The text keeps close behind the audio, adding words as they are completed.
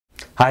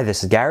Hi,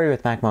 this is Gary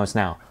with MacMost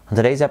Now. On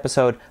today's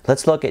episode,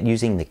 let's look at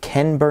using the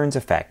Ken Burns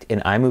effect in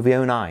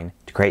iMovie 09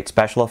 to create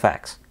special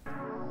effects.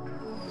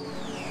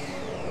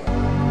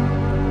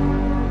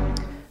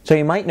 So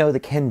you might know the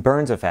Ken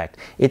Burns effect.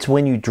 It's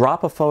when you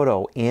drop a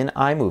photo in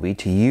iMovie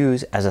to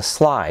use as a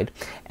slide,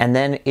 and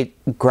then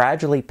it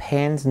gradually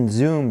pans and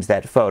zooms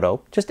that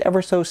photo just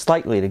ever so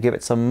slightly to give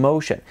it some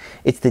motion.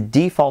 It's the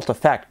default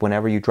effect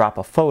whenever you drop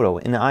a photo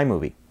in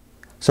iMovie.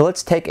 So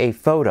let's take a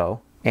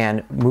photo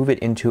and move it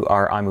into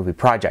our iMovie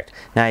project.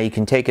 Now you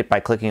can take it by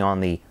clicking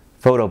on the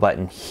photo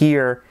button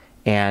here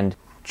and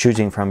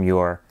choosing from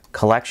your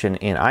collection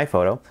in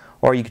iPhoto,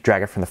 or you could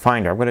drag it from the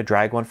Finder. I'm going to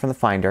drag one from the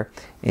Finder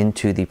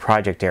into the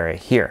project area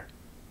here.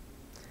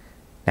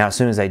 Now as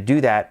soon as I do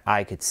that,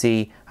 I could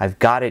see I've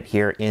got it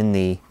here in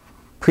the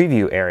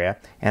preview area,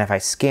 and if I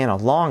scan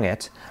along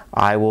it,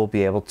 I will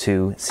be able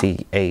to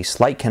see a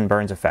slight Ken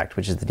Burns effect,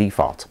 which is the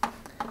default.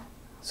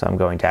 So I'm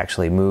going to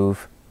actually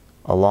move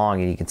along,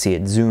 and you can see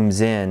it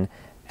zooms in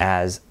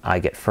as I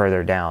get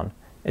further down.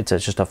 It's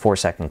just a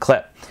 4-second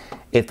clip.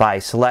 If I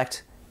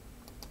select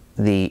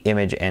the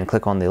image and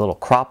click on the little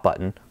crop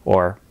button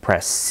or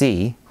press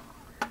C,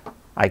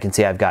 I can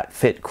see I've got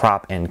Fit,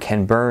 Crop, and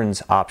Ken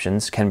Burns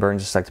options. Ken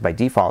Burns is selected by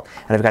default,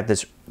 and I've got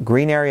this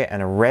green area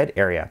and a red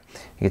area.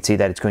 You can see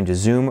that it's going to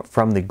zoom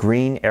from the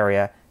green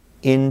area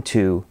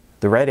into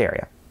the red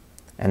area.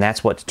 And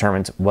that's what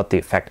determines what the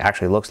effect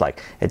actually looks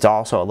like. It's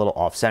also a little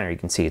off-center. You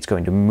can see it's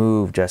going to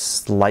move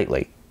just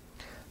slightly.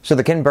 So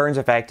the Ken Burns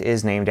effect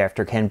is named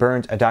after Ken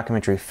Burns, a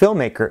documentary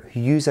filmmaker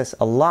who used this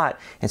a lot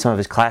in some of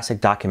his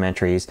classic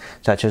documentaries,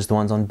 such as the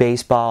ones on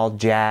baseball,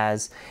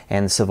 jazz,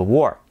 and the Civil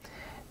War.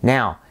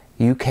 Now,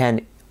 you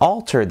can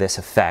alter this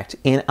effect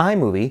in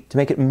iMovie to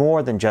make it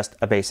more than just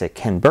a basic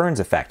Ken Burns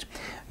effect.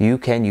 You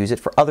can use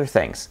it for other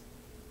things.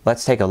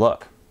 Let's take a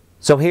look.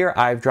 So here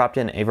I've dropped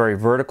in a very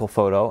vertical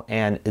photo,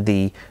 and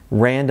the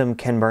random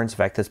Ken Burns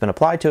effect that's been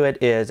applied to it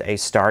is a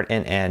start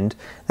and end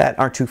that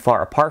aren't too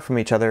far apart from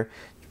each other,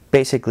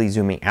 basically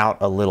zooming out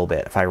a little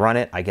bit. If I run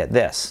it, I get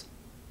this.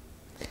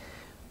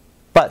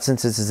 But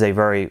since this is a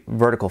very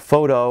vertical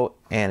photo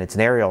and it's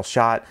an aerial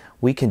shot,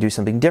 we can do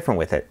something different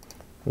with it.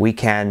 We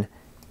can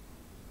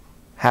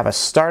have a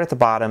start at the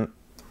bottom,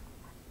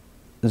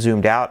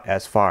 zoomed out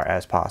as far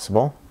as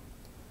possible.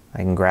 I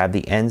can grab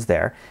the ends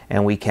there,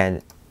 and we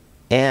can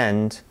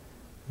end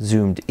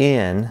zoomed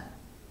in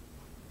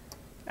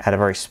at a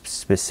very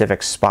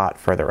specific spot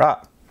further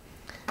up.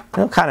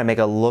 It'll kind of make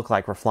it look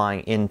like we're flying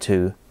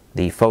into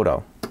the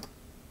photo.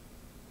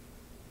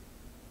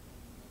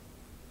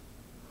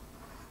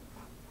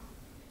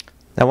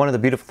 Now, one of the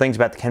beautiful things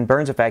about the Ken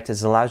Burns effect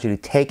is it allows you to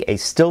take a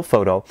still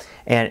photo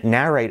and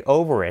narrate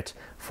over it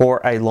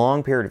for a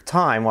long period of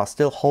time while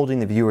still holding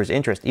the viewer's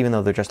interest, even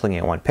though they're just looking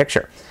at one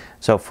picture.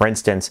 So for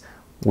instance,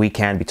 we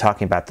can be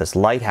talking about this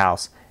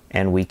lighthouse,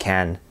 and we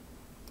can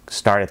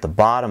start at the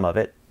bottom of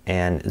it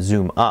and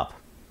zoom up.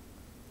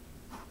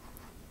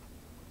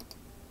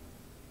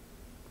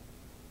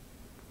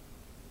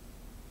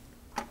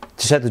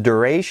 To set the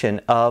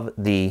duration of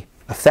the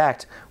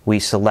effect, we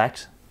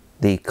select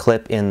the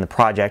clip in the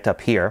project up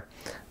here.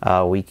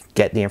 We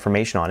get the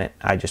information on it.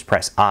 I just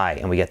press I,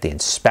 and we get the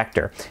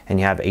inspector,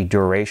 and you have a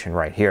duration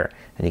right here.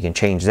 And you can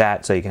change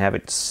that so you can have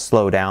it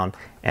slow down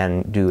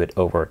and do it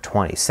over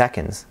 20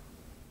 seconds.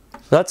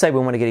 So let's say we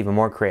want to get even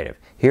more creative.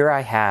 Here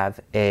I have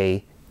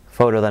a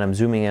photo that I'm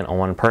zooming in on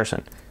one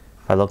person.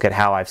 If I look at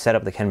how I've set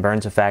up the Ken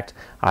Burns effect,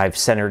 I've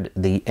centered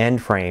the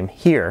end frame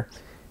here.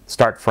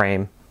 Start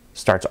frame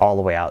starts all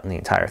the way out in the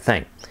entire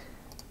thing.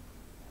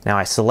 Now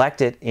I select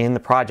it in the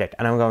project,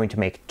 and I'm going to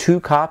make 2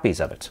 copies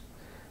of it,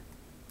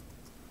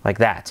 like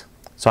that.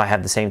 So I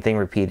have the same thing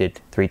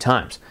repeated 3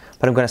 times.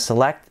 But I'm going to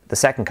select the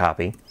second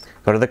copy,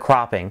 go to the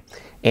cropping,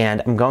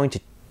 and I'm going to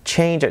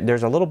change it.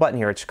 There's a little button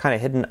here, it's kind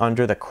of hidden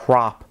under the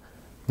crop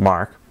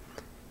mark,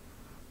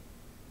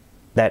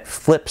 that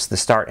flips the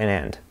start and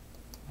end.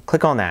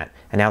 Click on that,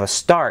 and now the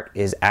start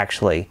is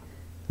actually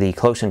the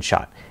close-in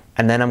shot.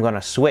 And then I'm going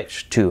to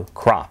switch to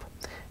crop,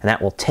 and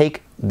that will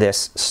take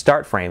this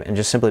start frame and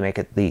just simply make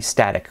it the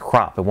static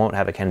crop. It won't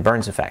have a Ken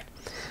Burns effect.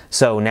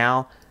 So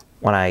now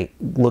when I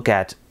look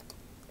at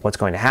what's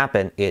going to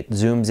happen, it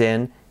zooms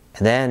in,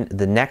 and then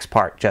the next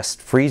part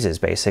just freezes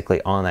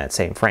basically on that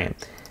same frame.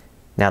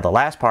 Now the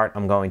last part,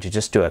 I'm going to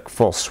just do a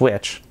full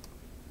switch,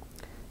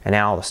 and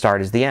now the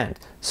start is the end.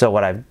 So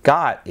what I've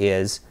got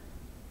is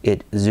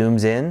it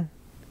zooms in,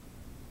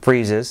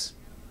 freezes,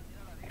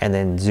 and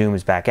then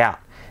zooms back out.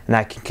 And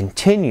I can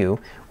continue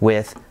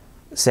with,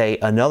 say,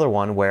 another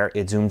one where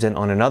it zooms in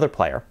on another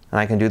player. And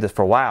I can do this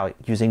for a while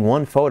using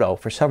one photo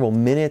for several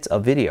minutes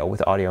of video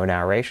with audio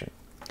narration.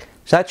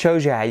 So that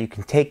shows you how you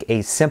can take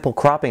a simple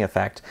cropping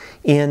effect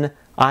in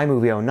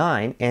iMovie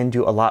 09 and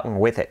do a lot more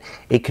with it.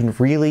 It can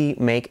really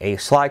make a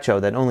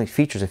slideshow that only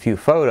features a few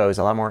photos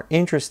a lot more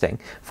interesting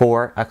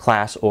for a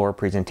class or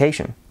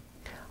presentation.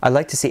 I'd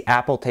like to see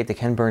Apple take the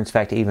Ken Burns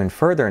effect even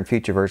further in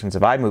future versions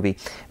of iMovie,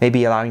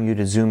 maybe allowing you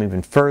to zoom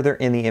even further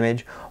in the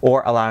image,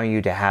 or allowing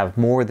you to have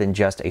more than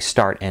just a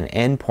start and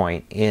end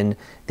point in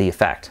the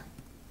effect.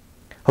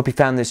 Hope you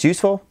found this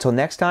useful. Till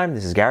next time,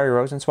 this is Gary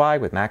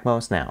Rosenzweig with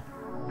MacMost Now.